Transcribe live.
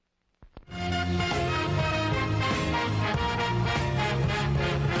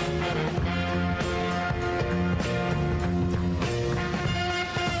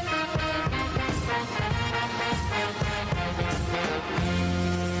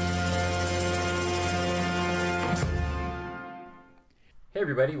Hey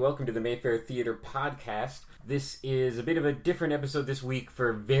everybody, welcome to the Mayfair Theatre Podcast. This is a bit of a different episode this week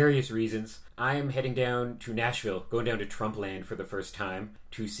for various reasons. I'm heading down to Nashville, going down to Trumpland for the first time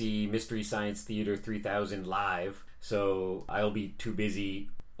to see Mystery Science Theater 3000 live. So I'll be too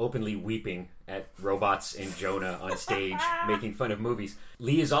busy openly weeping at robots and Jonah on stage making fun of movies.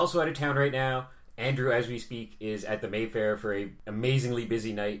 Lee is also out of town right now. Andrew, as we speak, is at the Mayfair for an amazingly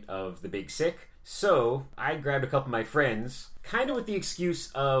busy night of The Big Sick. So I grabbed a couple of my friends, kind of with the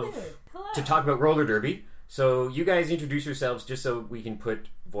excuse of to talk about roller derby. So you guys introduce yourselves just so we can put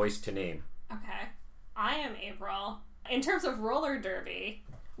voice to name. Okay. I am April. In terms of roller derby,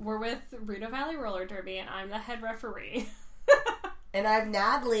 we're with Rideau Valley Roller Derby, and I'm the head referee. And I'm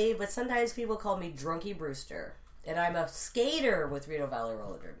Natalie, but sometimes people call me Drunky Brewster. And I'm a skater with Rideau Valley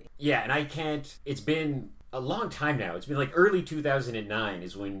Roller Derby. Yeah, and I can't... It's been a long time now. It's been like early 2009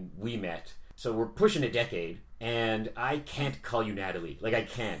 is when we met. So we're pushing a decade, and I can't call you Natalie. Like, I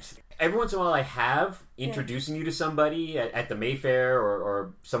can't. Every once in a while I have introducing you to somebody at the Mayfair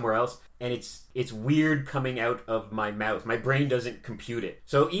or somewhere else, and it's weird coming out of my mouth. My brain doesn't compute it.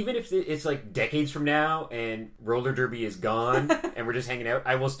 So even if it's like decades from now and roller derby is gone and we're just hanging out,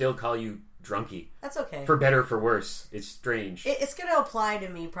 I will still call you Drunky. That's okay. For better or for worse. It's strange. It's going to apply to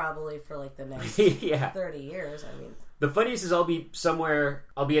me probably for like the next 30 years. I mean... The funniest is I'll be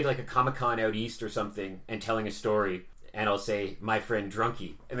at like a Comic-Con out east or something and telling a story, and I'll say, my friend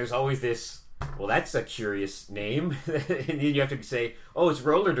Drunky. And there's always this, well, that's a curious name. And then you have to say, oh, it's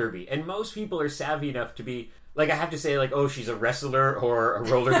roller derby. And most people are savvy enough to be, like, I have to say, like, oh, she's a wrestler or a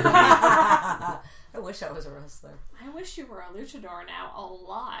roller derby. I wish I was a wrestler. I wish you were a luchador now a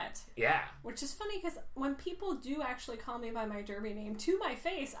lot. Yeah. Which is funny because when people do actually call me by my derby name, to my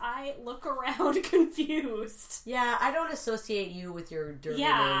face, I look around confused. Yeah, I don't associate you with your derby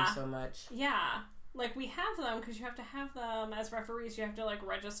name so much. Yeah. Like, we have them because you have to have them as referees. You have to, like,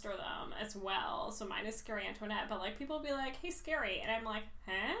 register them as well. So mine is Scary Antoinette. But, like, people will be like, hey, Scary. And I'm like,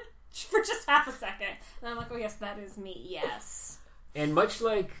 huh? For just half a second. And I'm like, oh, yes, that is me. Yes. And much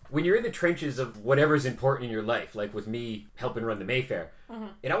like when you're in the trenches of whatever's important in your life, like with me helping run the Mayfair,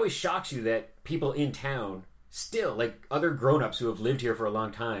 it always shocks you that people in town still, like other grown-ups who have lived here for a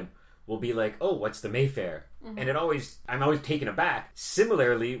long time, will be like, oh, what's the Mayfair? And I'm always taken aback.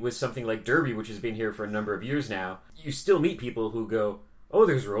 Similarly, with something like Derby, which has been here for a number of years now, you still meet people who go, oh,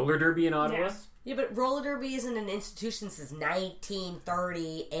 there's roller derby in Ottawa? Yes. Yeah, but roller derby isn't an institution since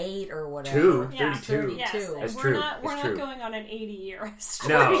 1938 or whatever. 32. Yes. That's we're true. Not It's true. going on an 80-year history.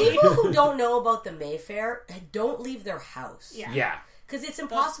 No. People who don't know about the Mayfair don't leave their house. Yeah. Because it's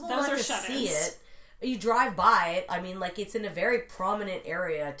impossible Those not are to shut-ins. see it. You drive by it. I mean, like, it's in a very prominent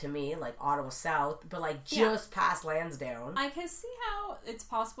area to me, like Ottawa South, but like just past Lansdowne. I can see how it's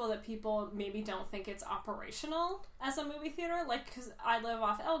possible that people maybe don't think it's operational as a movie theater. Like, because I live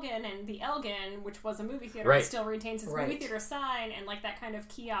off Elgin, and the Elgin, which was a movie theater, still retains its movie theater sign, and like that kind of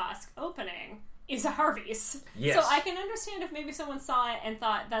kiosk opening is a Harvey's. Yes. So I can understand if maybe someone saw it and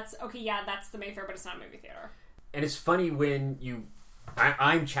thought, that's the Mayfair, but it's not a movie theater. And it's funny when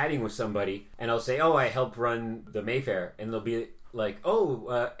I'm chatting with somebody and I'll say, oh, I help run the Mayfair, and they'll be like,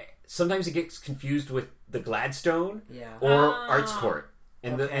 oh, sometimes it gets confused with the Gladstone or Arts Court,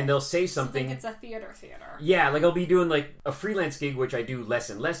 and and they'll say something. I think it's a theater. Yeah, like I'll be doing like a freelance gig, which I do less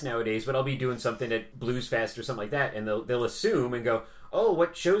and less nowadays, but I'll be doing something at Blues Fest or something like that, and they'll assume and go, oh,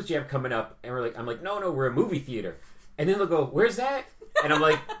 what shows do you have coming up? And I'm like, no, we're a movie theater. And then they'll go, where's that? And I'm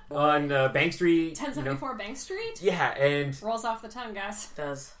like, on Bank Street. 1074 Bank Street? Yeah, and... Rolls off the tongue, guys. It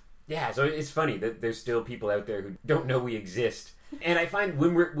does. Yeah, so it's funny that there's still people out there who don't know we exist. And I find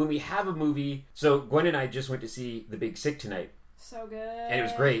when we have a movie... So Gwen and I just went to see The Big Sick tonight. So good. And it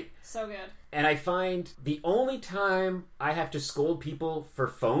was great. So good. And I find the only time I have to scold people for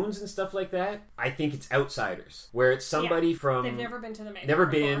phones and stuff like that, I think it's outsiders. Where it's somebody from... They've never been to the Mayfair Never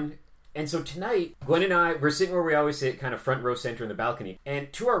before. been... And so tonight, Gwen and I, we're sitting where we always sit, kind of front row center in the balcony. And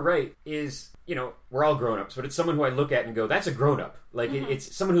to our right is, we're all grown-ups, but it's someone who I look at and go, that's a grown-up. Like,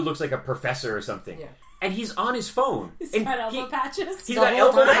 it's someone who looks like a professor or something. Yeah. And he's on his phone. He's got elbow patches. He's got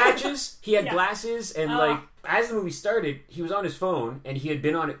elbow patches. He had glasses. And, as the movie started, he was on his phone, and he had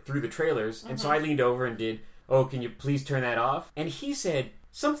been on it through the trailers. And so I leaned over and did, oh, can you please turn that off? And he said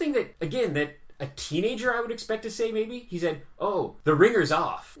something that a teenager I would expect to say, maybe. He said, oh, the ringer's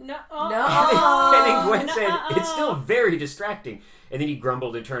off. No. And then Gwen said, it's still very distracting. And then he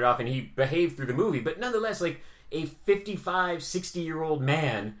grumbled and turned it off, and he behaved through the movie. But nonetheless, like, a 55, 60-year-old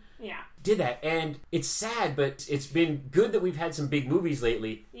man did that. And it's sad, but it's been good that we've had some big movies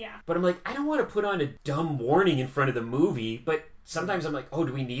lately. Yeah. But I'm like, I don't want to put on a dumb warning in front of the movie, but sometimes I'm like, oh,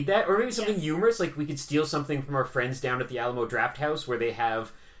 do we need that? Or maybe something humorous, like we could steal something from our friends down at the Alamo Draft House where they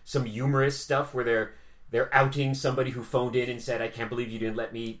have some humorous stuff where they're outing somebody who phoned in and said, I can't believe you didn't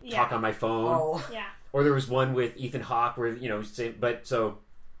let me talk on my phone. Oh. Yeah. Or there was one with Ethan Hawke where,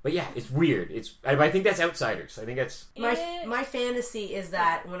 but yeah, it's weird. I think that's Outsiders. I think that's... My fantasy is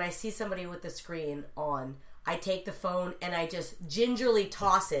that when I see somebody with the screen on, I take the phone and I just gingerly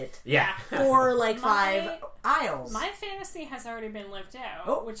toss it for like 5 aisles. My fantasy has already been lived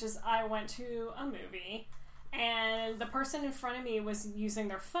out, which is I went to a movie and the person in front of me was using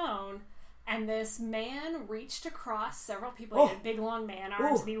their phone, and this man reached across several people. He had big long man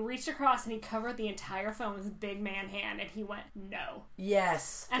arms, and he reached across and he covered the entire phone with his big man hand, and he went, no.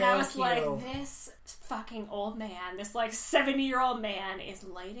 Yes. And I was like, this fucking old man, this like 70-year-old man is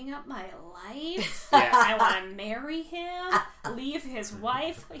lighting up my life. I want to marry him, leave his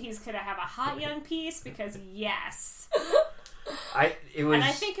wife. He's going to have a hot young piece because yes. And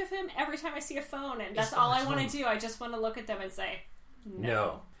I think of him every time I see a phone, and that's all I want to do. I just want to look at them and say,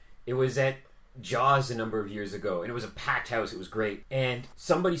 no. It was at Jaws a number of years ago, and it was a packed house. It was great. And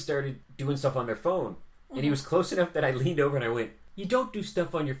somebody started doing stuff on their phone, and he was close enough that I leaned over and I went, you don't do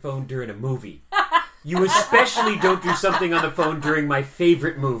stuff on your phone during a movie. You especially don't do something on the phone during my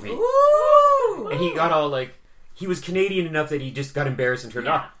favorite movie. Ooh. And he got all like, he was Canadian enough that he just got embarrassed and turned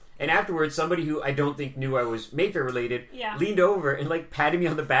off. And afterwards, somebody who I don't think knew I was Mayfair related leaned over and like patted me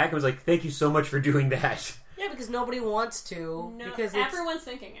on the back and was like, thank you so much for doing that. Yeah, because nobody wants to. No, because everyone's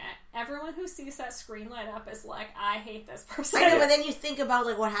thinking it. Everyone who sees that screen light up is like, I hate this person. I know, but then you think about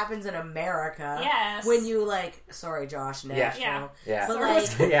like what happens in America. Yes. When you like, sorry, Josh, Nashville. Yeah. But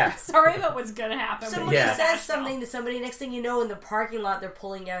like, sorry about what's gonna happen. Somebody says something to somebody. Next thing you know, in the parking lot, they're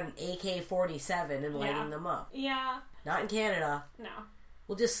pulling out an AK-47 and lighting them up. Yeah. Not in Canada. No.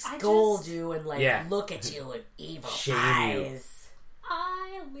 We'll just scold you and like look at you with evil eyes.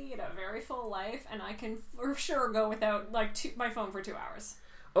 I lead a very full life, and I can for sure go without like my phone for 2 hours.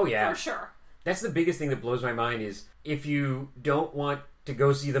 Oh yeah, for sure. That's the biggest thing that blows my mind is if you don't want to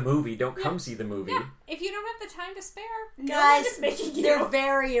go see the movie, don't come see the movie. Yeah. If you don't have the time to spare, guys, no one is making you. They're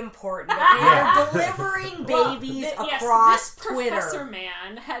very important. They're delivering babies across Twitter. This professor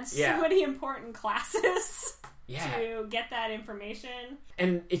man had so many important classes. Yeah. To get that information.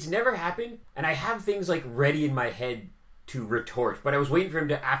 And it's never happened, and I have things like ready in my head to retort, but I was waiting for him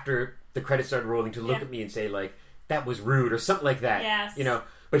to, after the credits started rolling, to look at me and say like, that was rude or something like that. Yes. You know,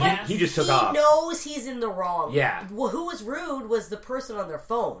 but he just took off. He knows he's in the wrong. Yeah. Well, who was rude was the person on their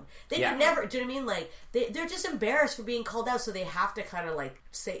phone. They could never, do you know what I mean? Like, they're just embarrassed for being called out, so they have to kind of like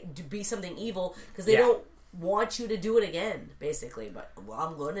be something evil because they don't want you to do it again, basically. But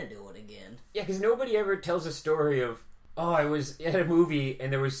I'm going to do it again. Yeah, because nobody ever tells a story of, oh, I was at a movie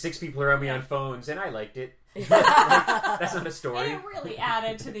and there was 6 people around me on phones and I liked it. Like, that's not a story. It really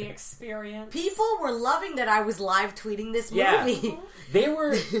added to the experience. People were loving that I was live tweeting this movie. Yeah. They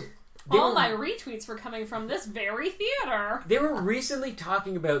were... All my retweets were coming from this very theater. They were recently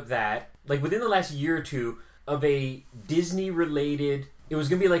talking about that, like within the last year or two, of a Disney-related... It was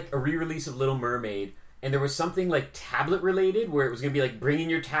going to be like a re-release of Little Mermaid, and there was something like tablet-related, where it was going to be like bring in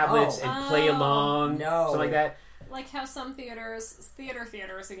your tablets and play along, something like that. Like how some theaters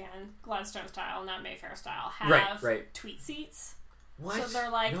again, Gladstone style, not Mayfair style, have tweet seats. What? So they're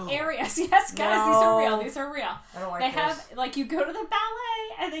like areas. Yes, guys, these are real. I don't like they have like you go to the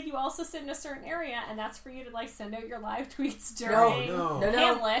ballet and then you also sit in a certain area, and that's for you to like send out your live tweets during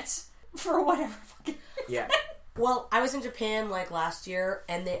Hamlet for whatever fucking reason. Well, I was in Japan like last year,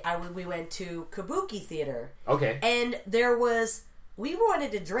 and we went to Kabuki Theater. Okay. And we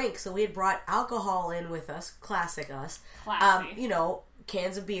wanted to drink, so we had brought alcohol in with us, classic us. Classy.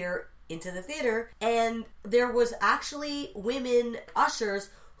 Cans of beer into the theater, and there was actually women ushers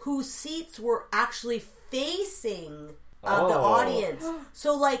whose seats were actually facing the audience.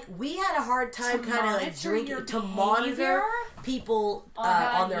 So, like, we had a hard time kind of like drinking to monitor people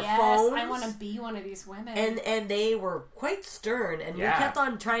on their phones. I want to be one of these women. And they were quite stern, and we kept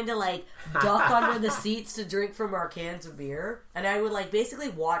on trying to like duck under the seats to drink from our cans of beer. And I would like basically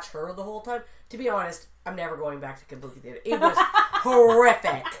watch her the whole time. To be honest, I'm never going back to Kabuki Theater. It was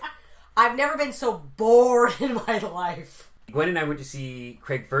horrific. I've never been so bored in my life. Gwen and I went to see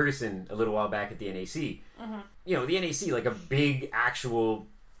Craig Ferguson a little while back at the NAC. Mm-hmm. You know, the NAC, like a big actual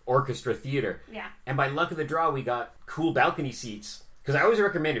orchestra theater. Yeah. And by luck of the draw, we got cool balcony seats. Because I always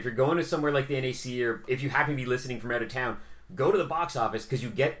recommend, if you're going to somewhere like the NAC, or if you happen to be listening from out of town, go to the box office, because you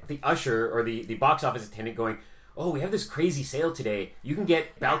get the usher or the box office attendant going, oh, we have this crazy sale today. You can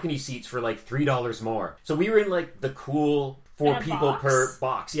get balcony seats for like $3 more. So we were in like the cool 4 people per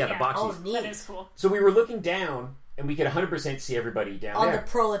box. Yeah, the box seats. Neat. That is cool. So we were looking down, and we could 100% see everybody down on there. the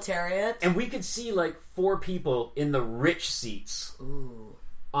proletariat. And we could see like 4 people in the rich seats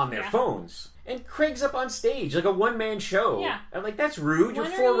on their phones. And Craig's up on stage, like a one-man show. Yeah. I'm like, that's rude. You're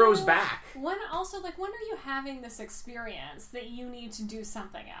 4 rows back. When are you having this experience that you need to do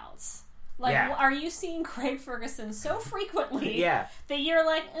something else? Like, are you seeing Craig Ferguson so frequently that you're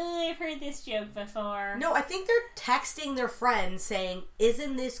like, I've heard this joke before? No, I think they're texting their friends saying,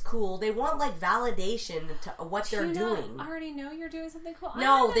 isn't this cool? They want, like, validation to what they're doing. I already know you're doing something cool.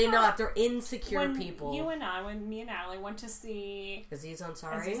 No, they're not. They're insecure people. When me and Natalie went to see Aziz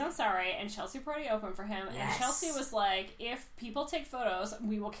Ansari and Chelsea Peretti opened for him, and Chelsea was like, if people take photos,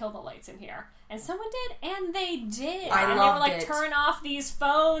 we will kill the lights in here. And someone did, and they did. And they were like, turn off these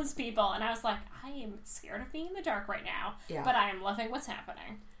phones, people. And I was like, I am scared of being in the dark right now, but I am loving what's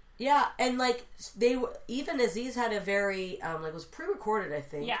happening. Yeah, and like, even Aziz had a very, it was pre-recorded, I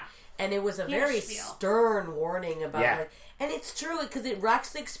think. Yeah. And it was a very stern warning about it. And it's true, because it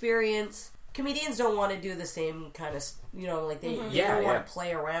wrecks the experience. Comedians don't want to do the same kind of, they don't want to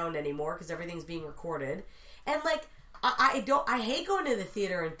play around anymore, because everything's being recorded. And like, I hate going to the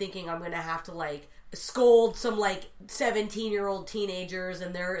theater and thinking I'm going to have to, like, scold some, like, 17-year-old teenagers,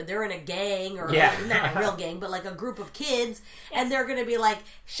 and they're in a gang, or not a real gang, but like a group of kids, and they're going to be like,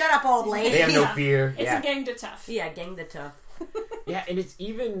 shut up, old lady. They have no fear. It's a gang to tough. Yeah, gang to tough. Yeah, and it's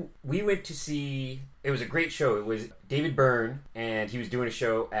even, we went to see, it was a great show. It was David Byrne, and he was doing a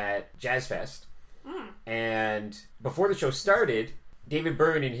show at Jazz Fest. And before the show started, David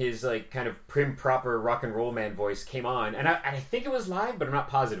Byrne, in his like kind of prim proper rock and roll man voice, came on, and I think it was live, but I'm not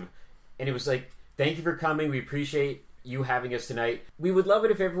positive. And it was like, thank you for coming. We appreciate you having us tonight. We would love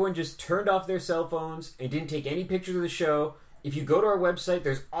it if everyone just turned off their cell phones and didn't take any pictures of the show. If you go to our website,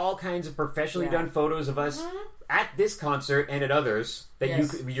 there's all kinds of professionally done photos of us at this concert and at others that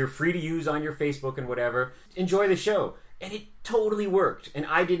you're free to use on your Facebook and whatever. Enjoy the show. And it totally worked. And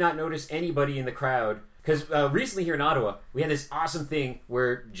I did not notice anybody in the crowd. Because recently here in Ottawa, we had this awesome thing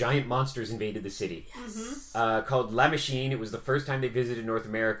where giant monsters invaded the city. Called La Machine. It was the first time they visited North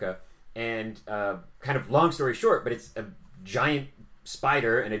America. And kind of long story short, but it's a giant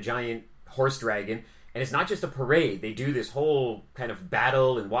spider and a giant horse dragon. And it's not just a parade. They do this whole kind of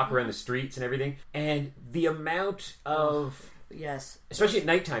battle and walk around the streets and everything. And the amount of... especially at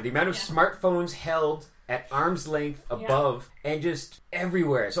nighttime, the amount of smartphones held at arm's length above and just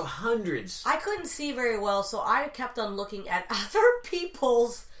everywhere. So hundreds. I couldn't see very well, so I kept on looking at other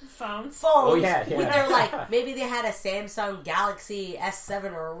people's phones. Oh, yeah. With their, like, maybe they had a Samsung Galaxy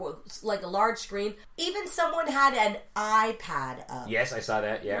S7 or, like, a large screen. Even someone had an iPad up. Yes, I saw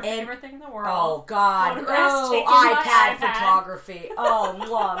that, Your favorite thing in the world. Oh, God. iPad photography. Oh,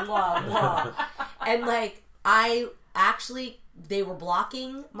 blah, blah, blah. And, like, I actually... They were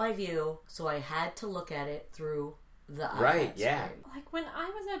blocking my view, so I had to look at it through the iPad screen. Like, when I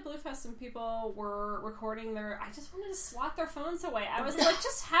was at Bluefest and people were recording I just wanted to swat their phones away. I was like,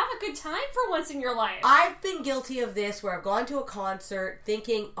 just have a good time for once in your life. I've been guilty of this, where I've gone to a concert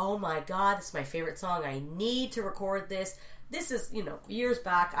thinking, oh my God, this is my favorite song. I need to record this. This is, years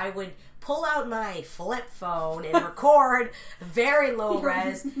back, I would pull out my flip phone and record very low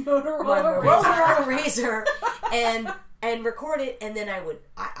res, Motorola Razr, and record it, and then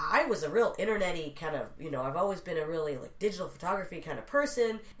I was a real internet-y kind of, I've always been a really, like, digital photography kind of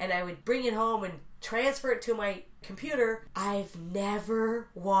person, and I would bring it home and transfer it to my computer. I've never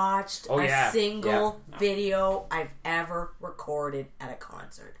watched a single video I've ever recorded at a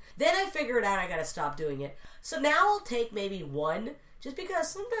concert. Then I figured out I gotta stop doing it. So now I'll take maybe one, just because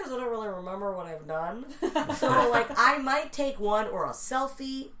sometimes I don't really remember what I've done. So, like, I might take one or a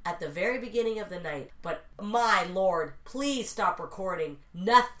selfie at the very beginning of the night. But, my Lord, please stop recording.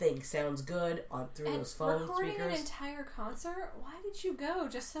 Nothing sounds good through those phone recording speakers. An entire concert? Why did you go?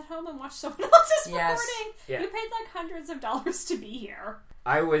 Just sit home and watch someone else's recording? Yeah. You paid, like, hundreds of dollars to be here.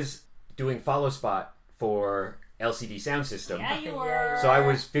 I was doing follow spot for LCD Sound System. Yeah, you were. So I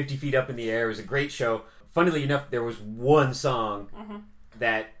was 50 feet up in the air. It was a great show. Funnily enough, there was one song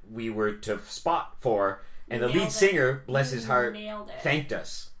that we were to spot for, and the lead singer, bless his heart, thanked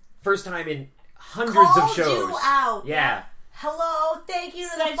us. First time in hundreds of shows. Called you out. Yeah. Hello, thank you to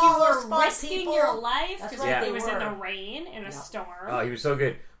Said the follow you were spot risking people. your life because it was in the rain, in a storm. Oh, he was so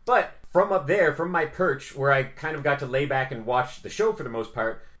good. But from up there, from my perch, where I kind of got to lay back and watch the show for the most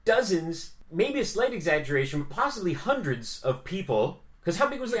part, dozens, maybe a slight exaggeration, but possibly hundreds of people. Because how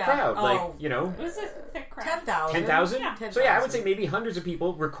big was the crowd? It was a thick crowd. 10,000. 10,000? Yeah. 10,000. So yeah, I would say maybe hundreds of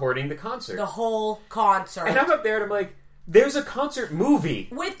people recording the concert. The whole concert. And I'm up there and I'm like, There's a concert movie.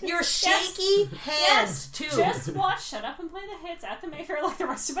 With your shaky hands, too. Just watch Shut Up and Play the Hits at the Mayfair like the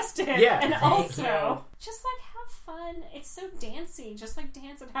rest of us did. Yeah. And also, just like have fun. It's so dancey. Just like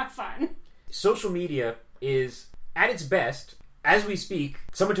dance and have fun. Social media is at its best. As we speak,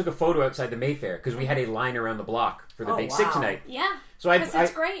 someone took a photo outside the Mayfair because we had a line around the block for the Big Sick tonight. Yeah. So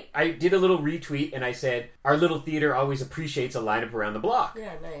it's great. I did a little retweet and I said, our little theater always appreciates a lineup around the block.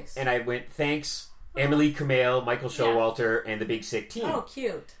 Yeah, nice. And I went, thanks, Emily Kumail, Michael Showalter, and the Big Sick team. Oh,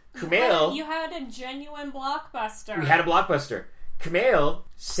 cute. Kumail. You had a genuine blockbuster. We had a blockbuster. Kumail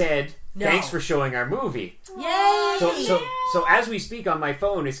said, thanks for showing our movie. Yay! So as we speak on my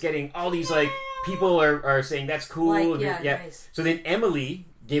phone, it's getting all these, like, people are saying that's cool. Nice. So then Emily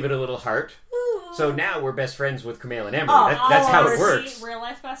gave it a little heart. Ooh. So now we're best friends with Kumail and Emily. That's how it works. Real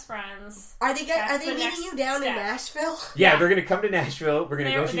life best friends. Are they meeting you down in Nashville? Yeah, they're going to come to Nashville. We're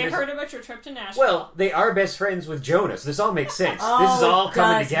going to go see. They've heard about your trip to Nashville. Well, they are best friends with Jonas. This all makes sense. Oh, this is all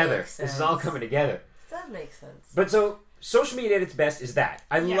coming together. This is all coming together. That makes sense. But so social media at its best is that.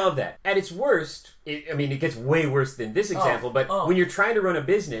 I love that. At its worst, it gets way worse than this example, but when you're trying to run a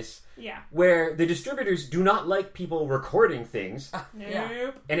business where the distributors do not like people recording things.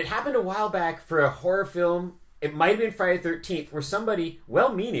 Nope. And it happened a while back for a horror film. It might have been Friday the 13th, where somebody,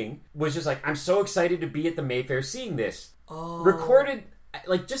 well-meaning, was just like, I'm so excited to be at the Mayfair seeing this. Recorded,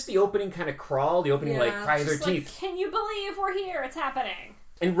 like, just the opening kind of crawl, the opening, like, Friday the 13th. Like, can you believe we're here? It's happening.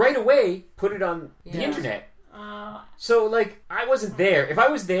 And right away, put it on the internet. So, like, I wasn't there. If I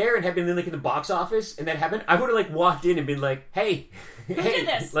was there and had been, like, in the box office and that happened, I would have, like, walked in and been like, hey. Who did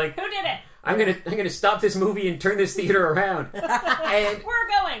this? Like, who did it? I'm gonna stop this movie and turn this theater around. And we're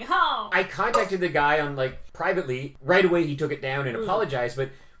going home. I contacted the guy on, like, privately. Right away he took it down and apologized, but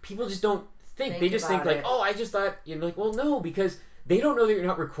people just don't think. They just think, like, I just thought, like, well, no, because they don't know that you're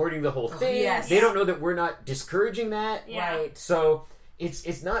not recording the whole thing. They don't know that we're not discouraging that. Right. So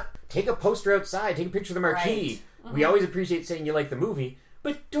it's not, take a poster outside, take a picture of the marquee. Right. We always appreciate saying you like the movie,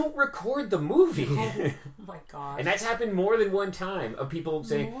 but don't record the movie. Oh my gosh. And that's happened more than one time of people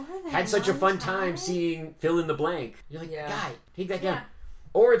saying, had such a fun time seeing fill in the blank. You're like, guy, take that down.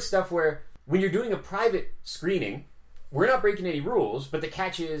 Or it's stuff where when you're doing a private screening, we're not breaking any rules, but the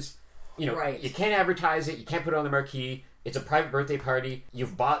catch is, you can't advertise it, you can't put it on the marquee, it's a private birthday party,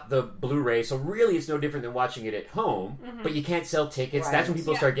 you've bought the Blu-ray, so really it's no different than watching it at home, but you can't sell tickets. That's when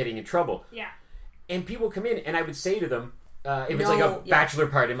people start getting in trouble. Yeah. And people come in, and I would say to them, if it's like a bachelor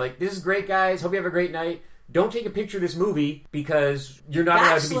party, I'm like, this is great, guys, hope you have a great night. Don't take a picture of this movie because you're not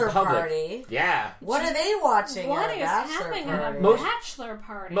allowed to be public. Party? Yeah. What are they watching? What is happening at a bachelor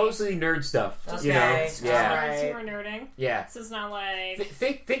party? Mostly nerd stuff. Okay. You know? Yeah. Right. You were nerding. Yeah. So it's not like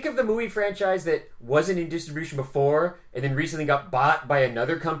think of the movie franchise that wasn't in distribution before and then recently got bought by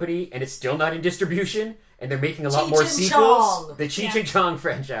another company and it's still not in distribution and they're making a lot more sequels. The Cheech and Chong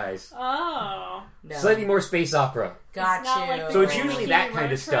franchise. Oh. No. Slightly more space opera. Got you. Like so it's usually that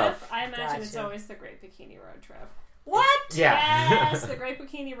kind of stuff. I imagine it's always the Great Bikini Road Trip. What? Yeah. Yes, the Great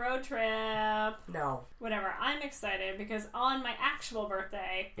Bikini Road Trip. No. Whatever. I'm excited because on my actual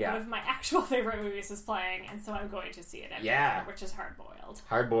birthday, one of my actual favorite movies is playing, and so I'm going to see it at Mayfair, which is Hard Boiled.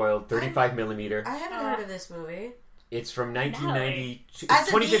 Hard Boiled, 35 millimeter. I haven't heard of this movie. It's from 1992. As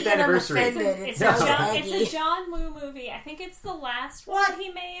 25th anniversary. It's a John Woo movie. I think it's the last one he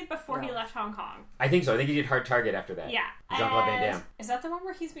made before he left Hong Kong. I think so. I think he did Hard Target after that. Yeah. Jean-Claude Van Damme. Is that the one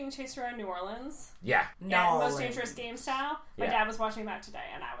where he's being chased around New Orleans? Yeah. Yeah, Most Dangerous Game style. My dad was watching that today,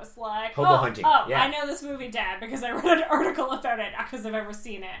 and I was like, Hobo hunting. I know this movie, Dad, because I read an article about it, not because I've ever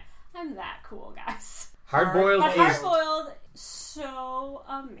seen it. I'm that cool, guys. Hard Boiled is... Hard Boiled, so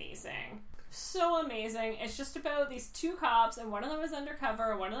amazing. So amazing. It's just about these two cops, and one of them is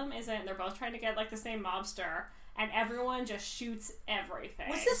undercover, and one of them isn't, and they're both trying to get, like, the same mobster, and everyone just shoots everything.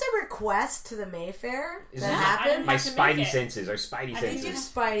 Was this a request to the Mayfair that happened? My spidey senses. Our spidey senses. I think you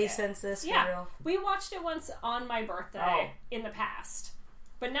spidey sense this for real. We watched it once on my birthday in the past,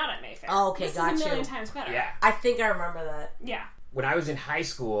 but not at Mayfair. Oh, okay, this is a million times better. Yeah. I think I remember that. Yeah. When I was in high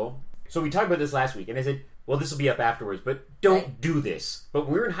school, so we talked about this last week, and I said, well, this will be up afterwards, but don't do this. But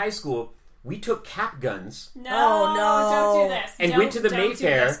when we were in high school... We took cap guns. No, don't do this. And went to the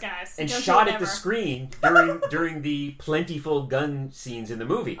Mayfair and shot at the screen during the plentiful gun scenes in the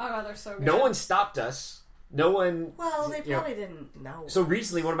movie. Oh god, they're so good. No one stopped us. No one... Well, they probably didn't know. So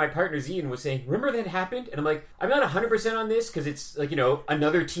recently, one of my partners, Ian, was saying, remember that happened? And I'm like, I'm not 100% on this, because it's, like,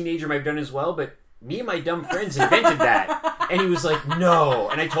 another teenager might have done as well, but me and my dumb friends invented that. And he was like, no.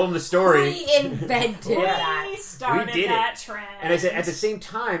 And I told him the story. We invented that. We started that trend. And I said, at the same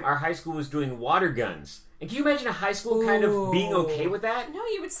time, our high school was doing water guns. And can you imagine a high school kind of being okay with that? No,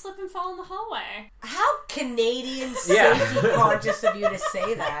 you would slip and fall in the hallway. How Canadian safety conscious of you to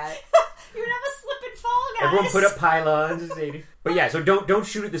say that. You would have a slip and fall, guys. Everyone put up pylons. But yeah, so don't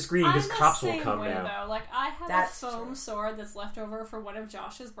shoot at the screen because cops will come now. Though. Like, I have a foam sword that's left over for one of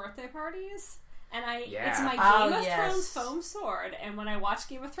Josh's birthday parties. And it's my Game of Thrones foam sword, and when I watch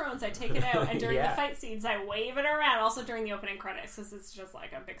Game of Thrones, I take it out, and during the fight scenes, I wave it around, also during the opening credits, because it's just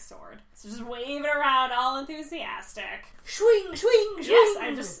like a big sword. So just wave it around, all enthusiastic. Swing, swing,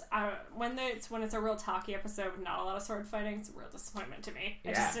 swing! Yes, when it's a real talky episode with not a lot of sword fighting, it's a real disappointment to me.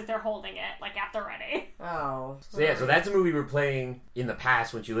 I just sit there holding it, like, at the ready. Oh. So that's a movie we're playing in the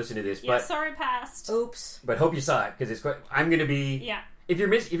past once you listen to this. Yeah, sorry, past. Oops. But hope you saw it, because I'm going to be... Yeah. If you're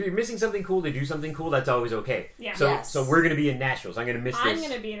missing something cool to do something cool, that's always okay. Yeah. So we're going to be in Nashville, so I'm going to miss this. I'm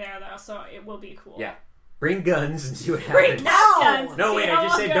going to be there, though, so it will be cool. Yeah. Bring guns and see what happens. Guns. No, wait, I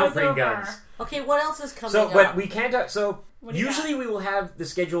just said don't bring guns. Okay, what else is coming up? But we can't... usually we will have the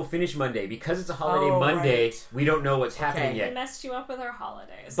schedule finished Monday. Because it's a holiday Monday, we don't know what's happening yet. We messed you up with our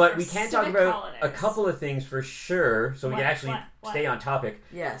holidays. But we can talk about holidays. a couple of things for sure, so we can actually stay on topic.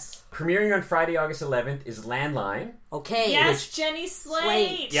 Yes. Premiering on Friday, August 11th is Landline. Okay. Yes, Jenny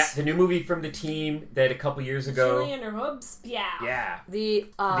Slate. Yeah, the new movie from the team that a couple years ago... Julian Robespierre. Yeah. The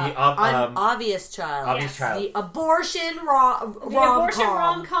obvious child. Obvious child. The abortion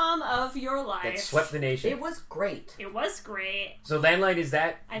rom-com of your life. That swept the nation. It was great. It was great. So Landline is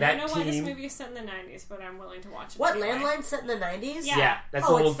that I that don't know team... why this movie is set in the 90s, but I'm willing to watch it. What, anyway. Landline set in the 90s? Yeah, that's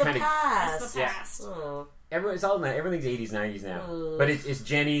the the whole kind of... past. It's the past. Oh. Everything's 80s, 90s now. But it's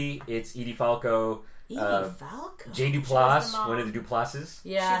Jenny, it's Edie Falco... Falco. Jay Duplass, one of the Duplesses.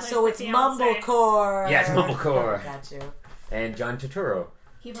 Yeah, so it's Mumblecore. Yeah, it's Mumblecore. Got you. And John Turturro.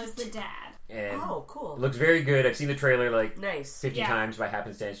 He was the dad. And cool. It looks very good. I've seen the trailer 50 times by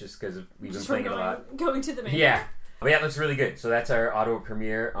happenstance just because we've been playing it a lot. Going to the main. Yeah. But yeah, it looks really good. So that's our Ottawa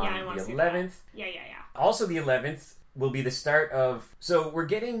premiere on the 11th. Yeah. Also the 11th will be the start of... So we're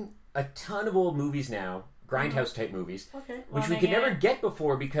getting a ton of old movies now, Grindhouse type movies, which we could never get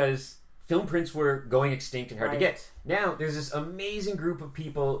before because... film prints were going extinct and hard to get. Now, there's this amazing group of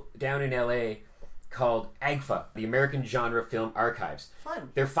people down in LA called AGFA, the American Genre Film Archives.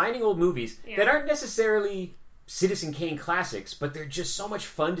 Fun. They're finding old movies that aren't necessarily Citizen Kane classics, but they're just so much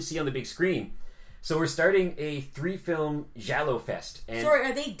fun to see on the big screen. So we're starting a 3-film Giallo Fest. And sorry,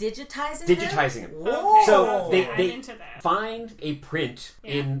 are they digitizing them? Whoa. So they find a print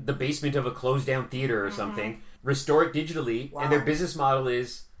in the basement of a closed down theater or something, restore it digitally, and their business model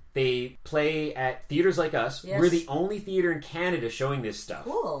is... They play at theaters like us. Yes. We're the only theater in Canada showing this stuff.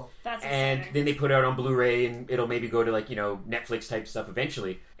 Cool. That's and exciting. Then they put it out on Blu-ray and it'll maybe go to Netflix type stuff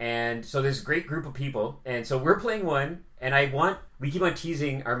eventually. And so there's a great group of people. And so we're playing one and we keep on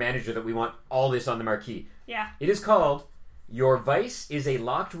teasing our manager that we want all this on the marquee. Yeah. It is called Your Vice is a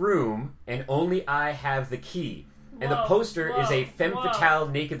Locked Room and Only I Have the Key. And the poster is a femme fatale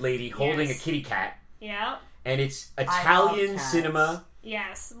naked lady holding a kitty cat. Yeah. And it's Italian cinema.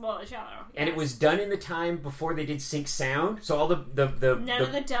 Yes, well, Giallo. Yes. And it was done in the time before they did sync sound, so all the none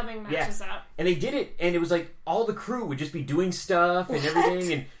of the dubbing matches up. And they did it, and it was like all the crew would just be doing stuff and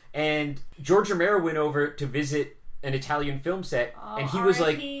everything. And George Romero went over to visit an Italian film set, and he was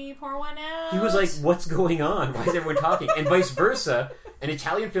like, pour one out. He was like, "What's going on? Why is everyone talking?" And vice versa, an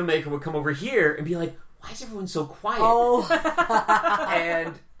Italian filmmaker would come over here and be like, "Why is everyone so quiet?" Oh,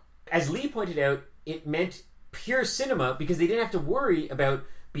 and as Lee pointed out, it meant pure cinema because they didn't have to worry about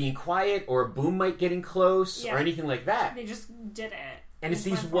being quiet or a boom mic getting close or anything like that. They just did it. And it's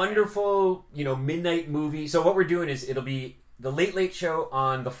these wonderful, midnight movies. So what we're doing is it'll be the Late Late Show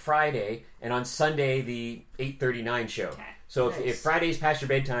on the Friday and on Sunday the 8:39 show. Okay. So if Friday's past your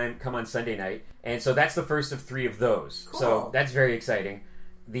bedtime, come on Sunday night. And so that's the first of 3 of those. Cool. So that's very exciting.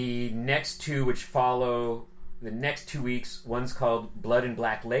 The next 2 which follow the next 2 weeks, one's called Blood and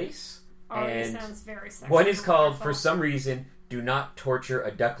Black Lace. And sounds very sexy. One is called, for some reason, Do Not Torture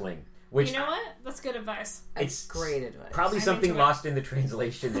a Duckling. Which you know what? That's good advice. It's great advice. Probably something lost in the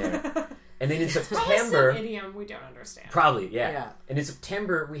translation there. And then in September... Probably some idiom we don't understand. Probably, yeah. And in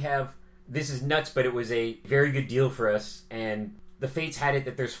September, we have... This is nuts, but it was a very good deal for us. And the Fates had it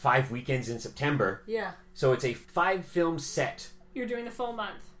that there's 5 weekends in September. Yeah. So it's a 5-film set. You're doing the full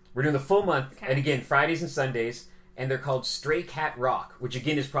month. We're doing the full month. Okay. And again, Fridays and Sundays. And they're called Stray Cat Rock, which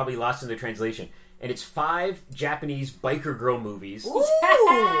again is probably lost in the translation. And it's 5 Japanese biker girl movies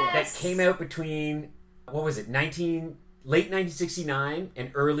that came out between, what was it, late 1969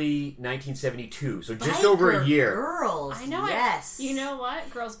 and early 1972. So just over a year. Girls, I know yes. You know what?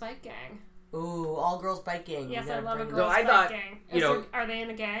 Girls Bike Gang. Ooh, all girls bike gang. Yes, I love a girl. girls' I bike thought, gang. you know, Are they in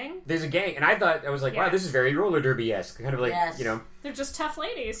a gang? There's a gang, and I was like, wow, this is very roller derby-esque. Kind of like, you know. They're just tough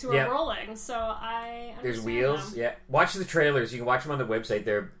ladies who are rolling, so I understand. There's wheels, them. Watch the trailers. You can watch them on the website.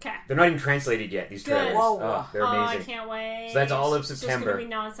 They're not even translated yet, these trailers. Whoa. They're amazing. I can't wait. So that's all of It's September. just going to be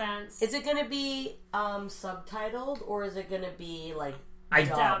nonsense. Is it going to be subtitled, or is it going to be, like,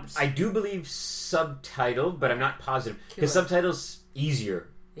 dubbed? I do believe subtitled, but I'm not positive. Because subtitles easier,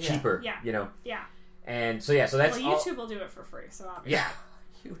 cheaper, you know. Yeah. And so so that's YouTube will do it for free, so obviously. Yeah.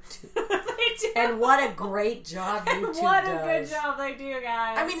 YouTube. They do. And what a great job YouTube does. What a good job they do,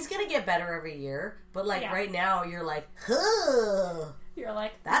 guys. I mean, it's going to get better every year, but, like, right now, you're like, huh. You're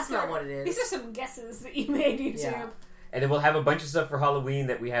like, that's not what it is. These are some guesses that you made, YouTube. Yeah. And then we'll have a bunch of stuff for Halloween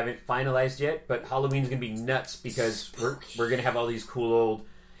that we haven't finalized yet, but Halloween's going to be nuts because we're going to have all these cool old...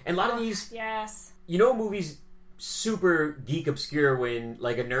 And a lot of these... Yes. You know, movies super geek obscure when,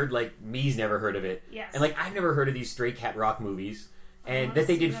 like, a nerd like me's never heard of it. Yes. And, like, I've never heard of these Stray Cat Rock movies. And that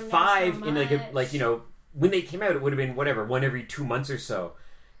they did 5 so in, like, you know, when they came out, it would have been, whatever, 1 every 2 months or so.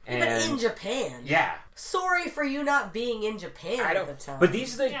 And, but in Japan. Yeah. Sorry for you not being in Japan at the time. But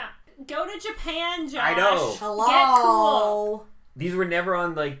these are the... Yeah. Go to Japan, Josh. I know. Hello. Get cool. These were never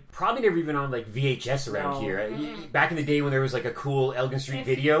on, like, probably never even on, like, VHS around here. Back in the day when there was, like, a cool Elgin Street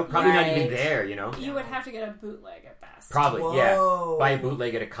video, probably not even there, you know? You would have to get a bootleg at best. Probably, yeah. Buy a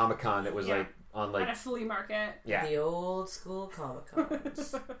bootleg at a Comic-Con that was, like, on, like... At a flea market. Yeah. The old school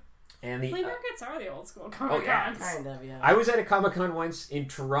Comic-Cons. And the flea markets are the old school Comic-Cons. Kind of, yeah. I was at a Comic-Con once in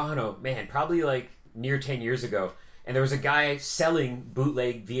Toronto, man, probably, like, near 10 years ago. And there was a guy selling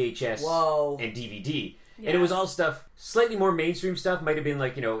bootleg VHS and DVD. Yes. And it was all stuff, slightly more mainstream stuff, might have been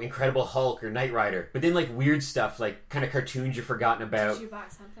like, you know, Incredible Hulk or Knight Rider. But then like weird stuff, like kind of cartoons you've forgotten about. Did you buy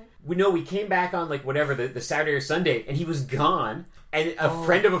something? We came back on like whatever, the Saturday or Sunday, and he was gone. And a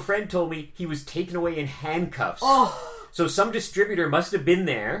friend of a friend told me he was taken away in handcuffs. So some distributor must have been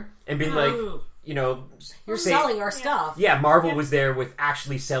there and been like, you know... You're selling our stuff. Yeah, Marvel was there with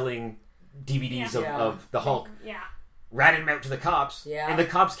actually selling DVDs of the Hulk. Yeah. Ratted him out to the cops. Yeah. And the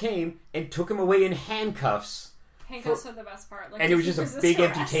cops came and took him away in handcuffs. Handcuffs are the best part. Like, and it was just a big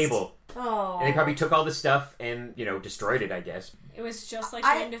empty table. Oh. And they probably took all the stuff and, you know, destroyed it, I guess. It was just like the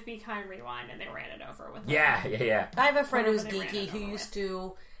end of Be Kind Rewind, and they ran it over with Yeah. I have a friend who's geeky who used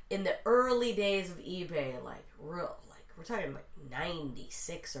to, in the early days of eBay, like, we're talking like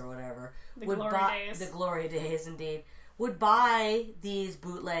 96 or whatever. The glory days, indeed. Would buy these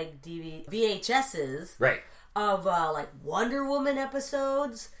bootleg VHSs. Right. Of like Wonder Woman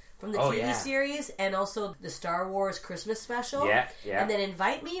episodes from the TV series, and also the Star Wars Christmas special. Yeah. And then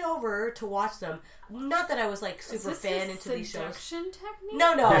invite me over to watch them. Not that I was like super fan into these shows. Technique?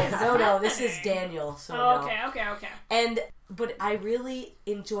 No. This is Daniel. So okay. But I really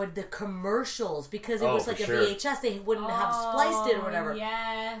enjoyed the commercials because it was like a VHS. They wouldn't have spliced it or whatever.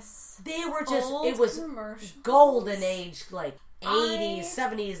 Yes. They were just Old it was golden age, like 80s,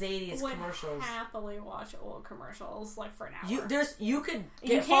 70s, 80s commercials. I would happily watch old commercials, like, for an hour. You could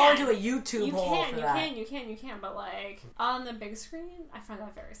fall into a YouTube hole for that. You can, but, like, on the big screen, I find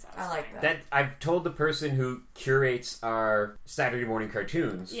that very satisfying. I like that. I've told the person who curates our Saturday morning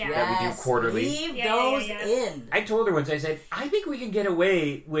cartoons that we do quarterly. Leave those in. I told her once, I said, I think we can get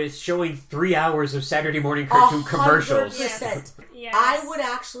away with showing 3 hours of Saturday morning cartoon commercials. 100%. Yes. I would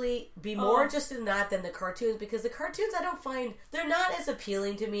actually be more interested in that than the cartoons, because the cartoons I don't find, they're not as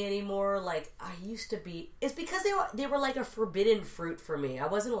appealing to me anymore like I used to be. It's because they were like a forbidden fruit for me. I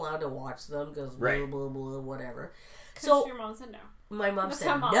wasn't allowed to watch them because blah, blah, blah, whatever. So your mom said no. My mom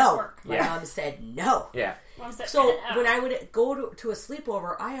said no. My mom said no. Yeah. Mom said so when I would go to a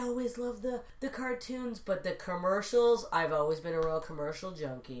sleepover, I always loved the cartoons, but the commercials, I've always been a real commercial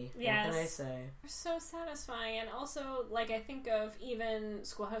junkie. Yes. What can I say? They're so satisfying. And also, like, I think of even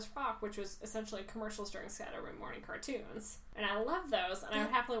Schoolhouse Rock, which was essentially commercials during Saturday morning cartoons. And I love those, and I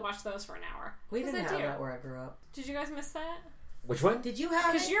would happily watch those for an hour. We didn't have that where I grew up. Did you guys miss that? Which one? Did you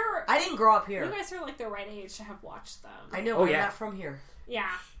have it? I didn't grow up here. You guys are like the right age to have watched them. I know, we're not from here.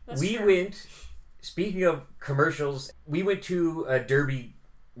 Yeah, we went, speaking of commercials, we went to a derby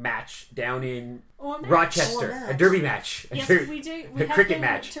match down in Rochester. A derby match. Yes, we did. We a cricket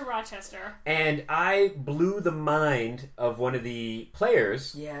match. To Rochester. And I blew the mind of one of the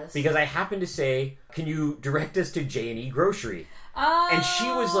players. Yes. Because I happened to say, can you direct us to J&E Grocery? And she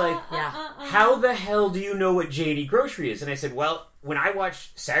was like, how the hell do you know what J&E Grocery is? And I said, well, when I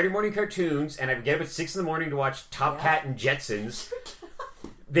watch Saturday morning cartoons and I would get up at 6 in the morning to watch Top Cat and Jetsons,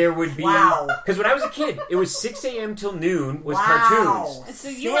 there would be... Wow. Because when I was a kid, it was 6 a.m. till noon was Wow. cartoons. And so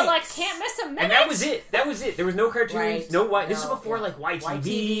you were like, can't miss a minute. And that was it. That was it. There was no cartoons, Right. no white... This is No, before, yeah. like,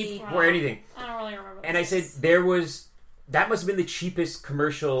 YTV, YTV. or anything. I don't really remember. And I said, there was... That must have been the cheapest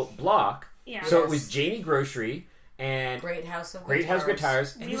commercial block. Yeah. So Yes. it was Janie Grocery and Great House of Great House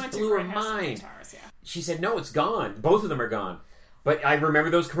Guitars. And You this went to blew her Great House of mind. Guitars, yeah. She said, no, it's gone. Both of them are gone. But I remember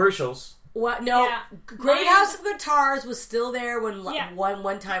those commercials. What? No, Yeah. Great House of Guitars was still there when Yeah.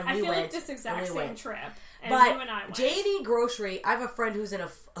 one time I we feel went. like this exact when we same went. trip. And But you and I went. J&E Grocery, I have a friend who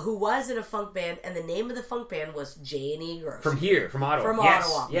was in a funk band, and the name of the funk band was J&E Grocery. From here, from Ottawa. From Yes,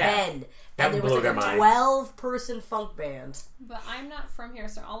 Ottawa, yeah. Ben. That And would it was blow like their a mind. 12-person funk band. But I'm not from here,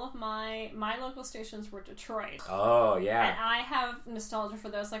 so all of my local stations were Detroit. Oh, And yeah. I have nostalgia for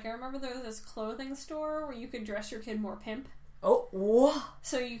those. Like, I remember there was this clothing store where you could dress your kid more pimp. Oh, whoa.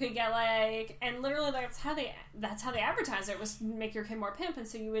 So you could get like, and literally that's how they advertised it, was make your kid more pimp. And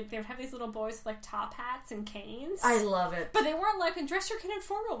so they would have these little boys with like top hats and canes. I love it. But they weren't like, and dress your kid in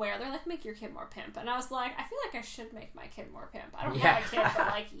formal wear. They're like, make your kid more pimp. And I was like, I feel like I should make my kid more pimp. I don't have a kid, but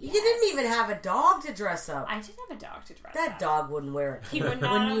like, yes. You didn't even have a dog to dress up. I did have a dog to dress That up. dog wouldn't wear it. He would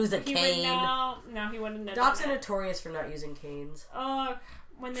not. Wouldn't use a he cane. No, he wouldn't have Dogs done are that. notorious for not using canes.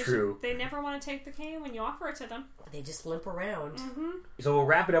 When they True. They never want to take the cane when you offer it to them. They just limp around. So we'll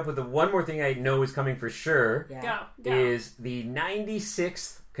wrap it up with the one more thing I know is coming for sure. Yeah. Go. Is the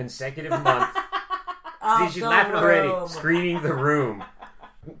 96th consecutive month. Oh, She's the laughing already. room. Screaming the room.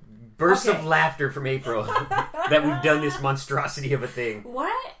 Bursts Okay. of laughter from April that we've done this monstrosity of a thing.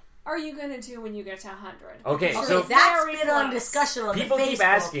 What are you going to do when you get to 100? Okay, Okay, so that's very been on close. discussion on people the keep Facebook.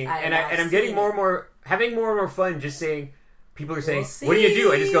 asking, and I'm getting seen more it. and more, having more and more fun just saying, people are saying, We'll what do you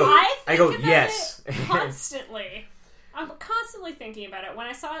do? I just go, I go, think about yes. it constantly. I'm constantly thinking about it. When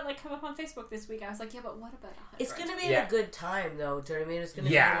I saw it like come up on Facebook this week, I was like, yeah, but what about 100? It's going to be Yeah. a good time, though. Do you know what I mean? It's going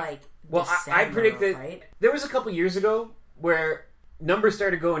to Yeah. be like Well, I December, predict that right? there was a couple years ago where numbers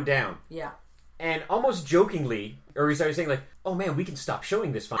started going down. Yeah. And almost jokingly, or we started saying like, oh man, we can stop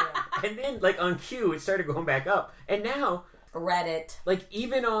showing this fun. And then like on cue, it started going back up. And now, Reddit. like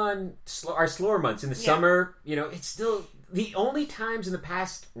even on our slower months in the summer, you know, it's still... The only times in the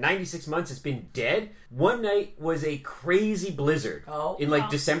past 96 months it's been dead, one night was a crazy blizzard in like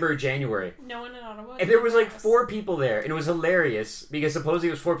December or January. No one in Ottawa. And there was like 4 people there, and it was hilarious because supposedly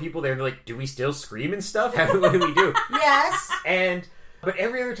it was 4 people there, and they're like, "Do we still scream and stuff? What do we do?" Yes. But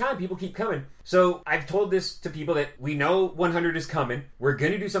every other time, people keep coming. So I've told this to people that we know 100 is coming. We're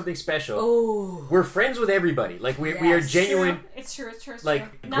going to do something special. Oh. We're friends with everybody. Like we are Yes. genuine. It's true.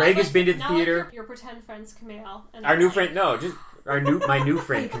 Like, true. Greg has been to the not theater. Like your pretend friends, Camille. And Our new Emily. friend, no, just my new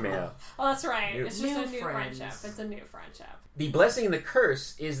friend Camille. Oh, that's right. It's just New a new friends. friendship. It's a new friendship. The blessing and the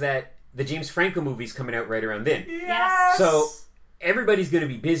curse is that the James Franco movie's coming out right around then. Yes. So everybody's going to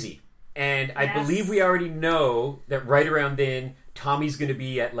be busy. And I Yes. believe we already know that right around then, Tommy's going to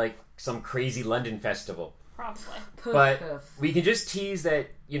be at like some crazy London festival. Probably. Poof, But poof. we can just tease that,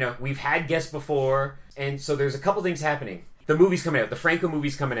 you know, we've had guests before. And so there's a couple things happening. The movie's coming out. The Franco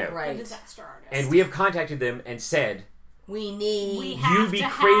movie's coming out. The Right. disaster artist. And we have contacted them and said, We need... We have you'd be to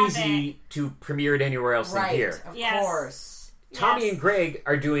have crazy to premiere it anywhere else right. than here. Of Yes. course. Tommy Yes. and Greg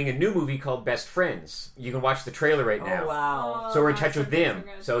are doing a new movie called Best Friends. You can watch the trailer right now. Oh, wow. Oh, So we're in that's touch so with good, them.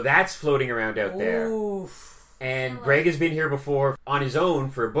 so good. So that's floating around out there. Oof. And Feel Greg like- has been here before on his own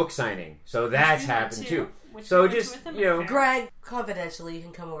for a book signing. So that's we went happened to, too. which So we went just, to with them you know, at the fair. Greg, confidentially, you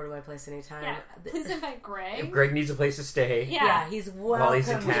can come over to my place anytime. Yeah. Please invite Greg. If Greg needs a place to stay. Yeah. Yeah, he's welcome he's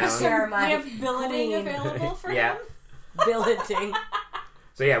in to town. share my we have billeting queen. available for Yeah. him. billeting.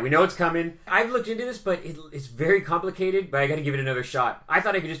 So yeah, we know it's coming. I've looked into this, but it's very complicated, but I got to give it another shot. I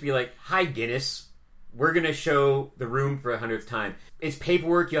thought I could just be like, hi Guinness, we're going to show the room for 100th time. It's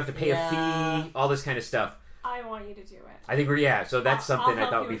paperwork, you have to pay a fee, all this kind of stuff. I want you to do it. I think so that's I'll something I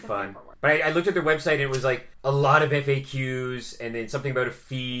help thought you would be with the fun. paperwork. But I looked at their website and it was like a lot of FAQs and then something about a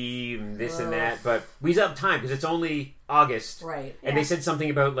fee and this and that. But we still have time because it's only August. Right. And they said something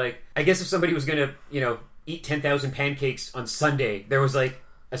about like, I guess if somebody was going to, you know, eat 10,000 pancakes on Sunday, there was like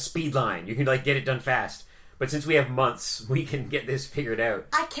a speed line. You can like get it done fast. But since we have months, we can get this figured out.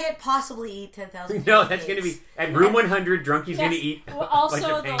 I can't possibly eat 10,000 No, that's going to be at room 100. Drunky's going to eat Well, a also, bunch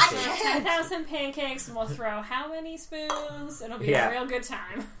of they'll pancakes. have 10,000 pancakes, and we'll throw how many spoons? It'll be Yeah. a real good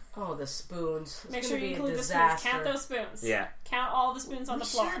time. Oh, the spoons. It's Make gonna sure you be a include the spoons. disaster. Count those spoons. Yeah. Count all the spoons on We the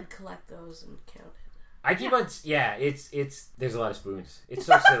floor. should collect those and count it. I keep on. Yeah, it's. There's a lot of spoons. It's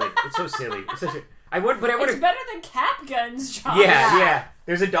so silly. It's so silly. It's such a. I wonder. It's better than cap guns, John. Yeah.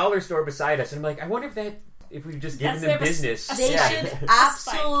 There's a dollar store beside us, and I'm like, I wonder if that if we've just given them business. They should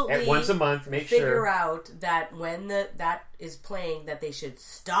absolutely at once a month figure out that when that is playing, that they should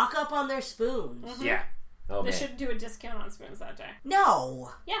stock up on their spoons. Mm-hmm. Yeah. Oh, they should do a discount on spoons that day.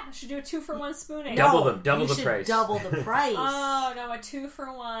 No. Yeah, they should do a 2-for-1 spooning. Double the price. Double the price. Oh, no, a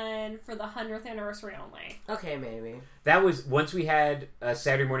 2-for-1 for the 100th anniversary only. Okay, maybe. That was, once we had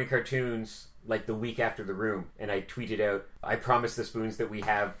Saturday morning cartoons, like the week after The Room, and I tweeted out, I promise the spoons that we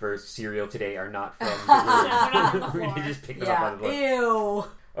have for cereal today are not from The Room. No, they're not on the floor. We just picked them up on the floor. Ew.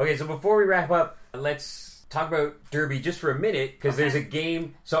 Okay, so before we wrap up, let's talk about Derby just for a minute, because there's a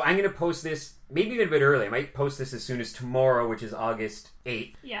game. So I'm going to post this maybe even a bit early. I might post this as soon as tomorrow, which is August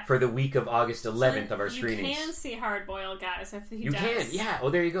 8th, for the week of August 11th of our screenings. You can see Hard Boiled, guys, if he does. You can, yeah. Oh,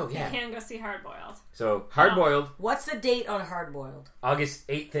 there you go, yeah. You can go see Hard Boiled. So, Hard Boiled. What's the date on Hard Boiled? August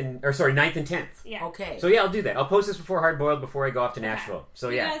 9th and 10th. Yeah. Okay. So, yeah, I'll do that. I'll post this before Hard Boiled before I go off to Nashville. So,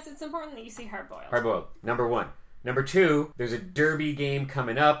 yeah. Guys, it's important that you see Hard Boiled. Hard Boiled, number 1. Number 2, there's a Derby game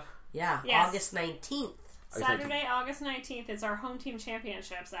coming up. Yeah, yes. August 19th. Saturday, August 19th is our home team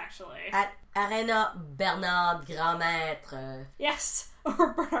championships, actually. At Arena Bernard Grandmaître. Yes,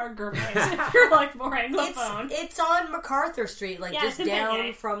 or Bernard Gourmet, if you're like more anglophone. It's on MacArthur Street, just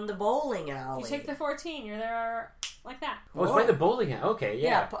down from the bowling alley. You take the 14, you're there like that. Oh, it's by the bowling alley. Okay,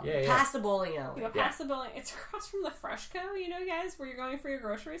 yeah. Past the bowling alley. You go past the bowling. It's across from the Freshco, you know, guys, where you're going for your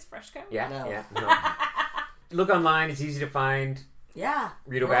groceries, Freshco. Yeah, no. Look online, it's easy to find. Yeah.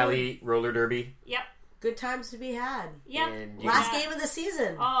 Rideau Valley Roller Derby. Yep. Good times to be had. Yeah. Last game of the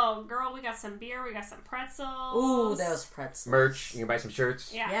season. Oh, girl, we got some beer. We got some pretzels. Ooh, those pretzels. Merch. You can buy some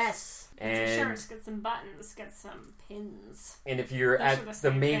shirts. Yeah. Yes. Get some shirts. Get some buttons. Get some pins. And if you're at the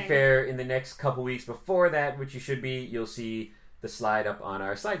Mayfair in the next couple weeks before that, which you should be, you'll see the slide up on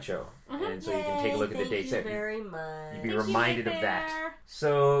our slideshow. Mm-hmm. And so you can take a look at the dates. Thank you very much. You'll be reminded of that.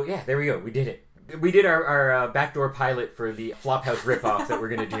 So, yeah, there we go. We did it. We did our backdoor pilot for the Flophouse ripoff that we're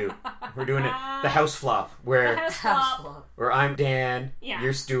going to do. We're doing the house flop, where I'm Dan,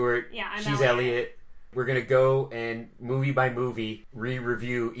 you're Stuart, she's Elliot. We're going to go and movie by movie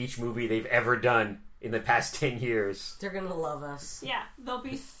re-review each movie they've ever done in the past 10 years. They're going to love us. Yeah, they'll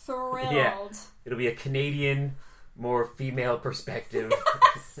be thrilled. Yeah. It'll be a Canadian, more female perspective.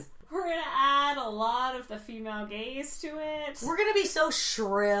 We're going to add a lot of the female gaze to it. We're going to be so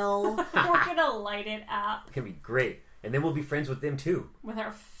shrill. We're going to light it up. It's going to be great. And then we'll be friends with them too. With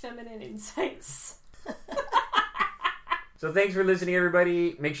our feminine insights. So thanks for listening,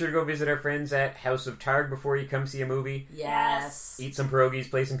 everybody. Make sure to go visit our friends at House of Targ before you come see a movie. Yes. Eat some pierogies,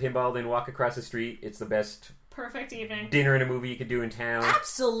 play some pinball, then walk across the street. It's the best perfect evening dinner and a movie you could do in town.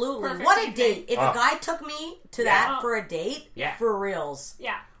 Absolutely. Perfect what a date. If a guy took me to that for a date, for reals.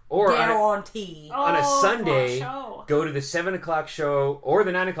 Yeah. Or guarantee. On a Sunday, go to the 7 o'clock show or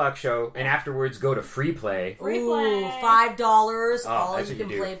the 9 o'clock show, and afterwards go to Free Play. Free Play. Ooh, $5. All you can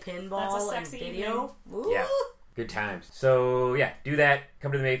play pinball and video. Yeah. Good times. So, yeah, do that.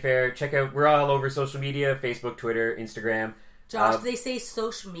 Come to the Mayfair. Check out, we're all over social media, Facebook, Twitter, Instagram. Josh, they say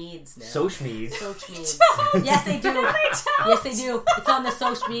Sochmeads now. Sochmeads? Sochmeads. Yes, they do. Yes, they do. It's on the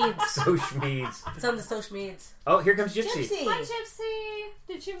Sochmeads. Sochmeads. It's on the Sochmeads. Oh, here comes Gypsy. Hi, Gypsy.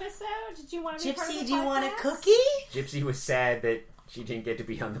 Did you miss out? Did you want to be part of the Gypsy, do you want a cookie? Gypsy was sad that she didn't get to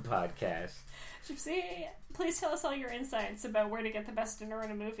be on the podcast. Gypsy, please tell us all your insights about where to get the best dinner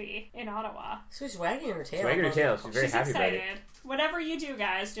in a movie in Ottawa. She's wagging her tail. Wagging her tail. She's very happy excited. about it. Whatever you do,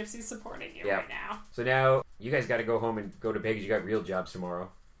 guys, Gypsy's supporting you right now. So now, you guys got to go home and go to bed because you got real jobs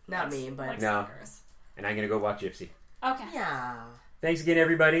tomorrow. Not me, but... No. And I'm going to go watch Gypsy. Okay. Yeah. Thanks again,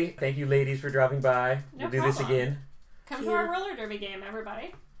 everybody. Thank you, ladies, for dropping by. No we'll do this again. Come to our roller derby game,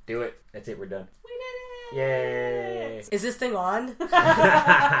 everybody. Do it. That's it. We're done. We did it. Yay. Is this thing on?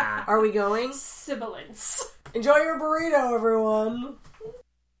 Are we going? Sibilance. Enjoy your burrito, everyone.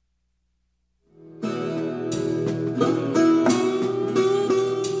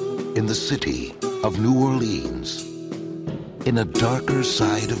 In the city of New Orleans, in a darker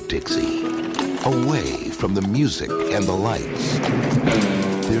side of Dixie, away from the music and the lights,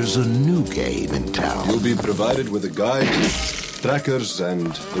 there's a new game in town. You'll be provided with a guide, trackers,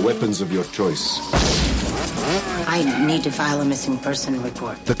 and the weapons of your choice. I need to file a missing person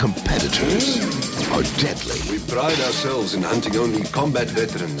report. The competitors are deadly. We pride ourselves in hunting only combat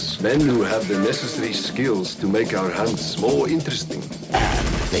veterans, men who have the necessary skills to make our hunts more interesting. And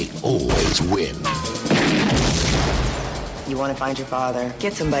they always win. You want to find your father?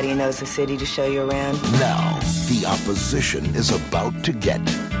 Get somebody who knows the city to show you around. Now, the opposition is about to get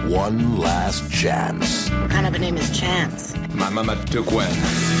one last chance. What kind of a name is Chance? My mama took one.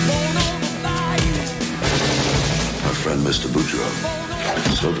 Our friend Mr. Boudreaux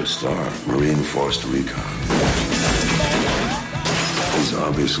Silver Star, Marine Force Recon. He's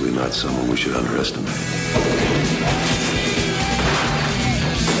obviously not someone we should underestimate.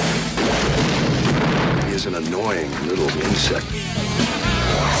 He is an annoying little insect.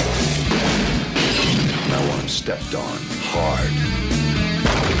 And I want him stepped on hard.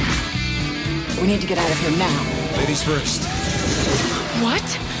 We need to get out of here now. Ladies first.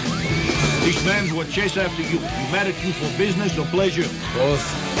 What? These men will chase after you. You mad at you for business or pleasure? Both.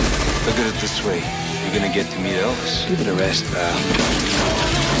 Look at it this way. You're gonna get to meet Elvis. Give it a rest, pal.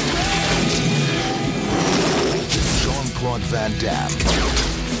 Jean-Claude Van Damme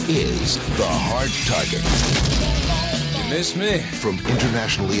is the hard target. You miss me? From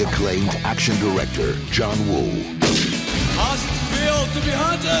internationally acclaimed action director John Woo. How's it feel to be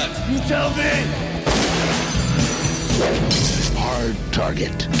hunted? You tell me. Hard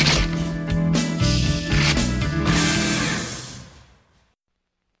Target.